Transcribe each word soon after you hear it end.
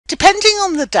Depending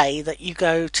on the day that you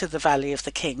go to the Valley of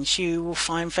the Kings, you will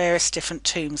find various different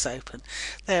tombs open.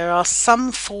 There are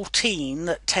some 14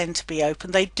 that tend to be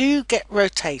open. They do get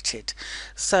rotated.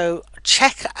 So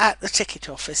check at the ticket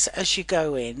office as you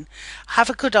go in, have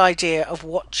a good idea of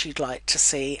what you'd like to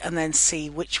see, and then see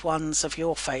which ones of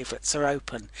your favourites are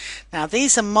open. Now,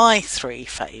 these are my three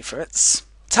favourites.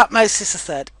 Tutmosis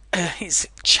III. It's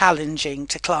challenging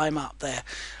to climb up there.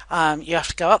 You have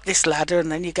to go up this ladder and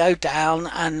then you go down,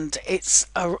 and it's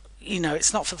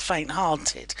it's not for the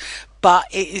faint-hearted, but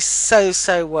it is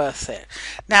so worth it.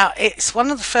 Now, it's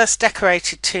one of the first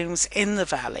decorated tombs in the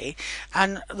valley,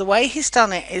 and the way he's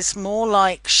done it is more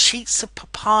like sheets of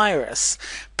papyrus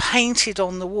painted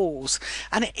on the walls,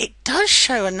 and it does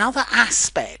show another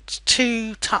aspect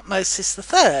to Tutmosis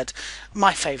III,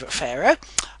 my favourite pharaoh.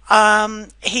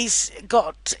 He's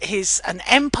got an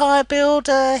empire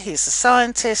builder, he's a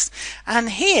scientist, and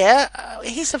here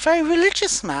he's a very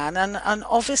religious man, and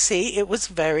obviously it was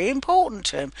very important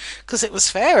to him because it was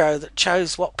Pharaoh that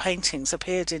chose what paintings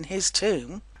appeared in his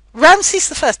tomb. Ramses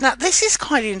the First. Now, this is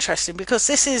quite interesting because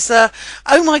this is,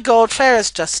 oh my God,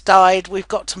 Pharaoh's just died. We've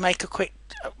got to make a quick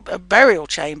burial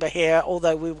chamber here,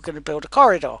 although we were going to build a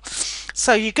corridor.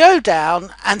 So you go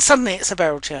down, and suddenly it's a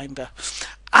burial chamber.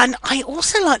 And I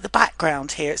also like the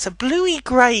background here. It's a bluey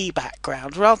grey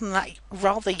background rather than that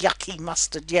rather yucky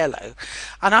mustard yellow.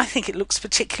 And I think it looks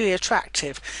particularly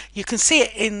attractive. You can see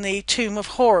it in the tomb of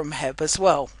Horemheb as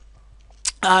well.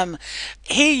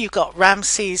 Here you've got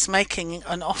Ramses making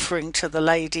an offering to the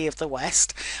Lady of the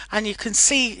West, and you can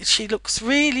see she looks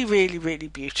really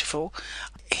beautiful.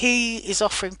 He is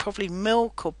offering probably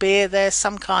milk or beer there,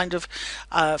 some kind of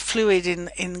fluid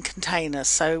in containers,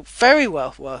 so very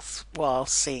well worthwhile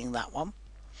seeing that one.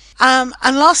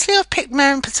 And lastly, I've picked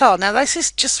Meren Patar. Now, this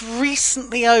is just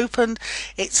recently opened.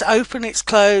 It's open, it's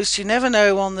closed. You never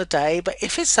know on the day, but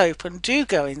if it's open, do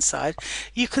go inside.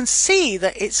 You can see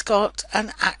that it's got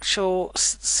an actual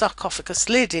sarcophagus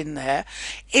lid in there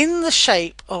in the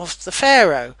shape of the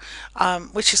pharaoh,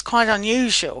 which is quite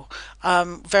unusual.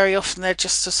 Very often they're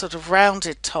just a sort of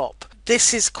rounded top.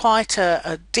 This is quite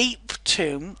a deep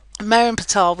tomb. Meren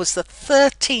Patar was the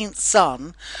 13th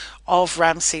son of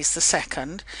Ramses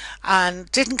II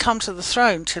and didn't come to the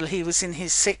throne till he was in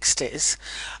his 60s,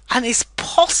 and is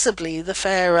possibly the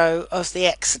pharaoh of the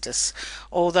Exodus,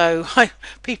 although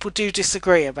people do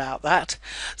disagree about that.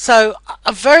 So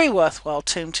a very worthwhile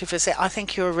tomb to visit. I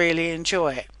think you'll really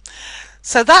enjoy it.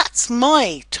 So that's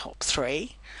my top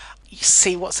three. You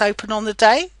see what's open on the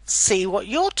day, see what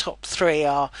your top three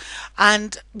are,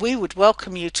 and we would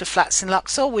welcome you to Flats in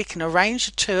Luxor. We can arrange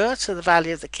a tour to the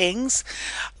Valley of the Kings.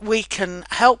 We can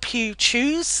help you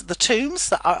choose the tombs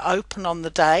that are open on the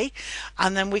day,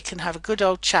 and then we can have a good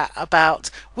old chat about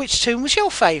which tomb was your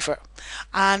favourite.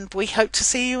 And we hope to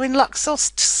see you in Luxor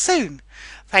soon.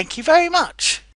 Thank you very much.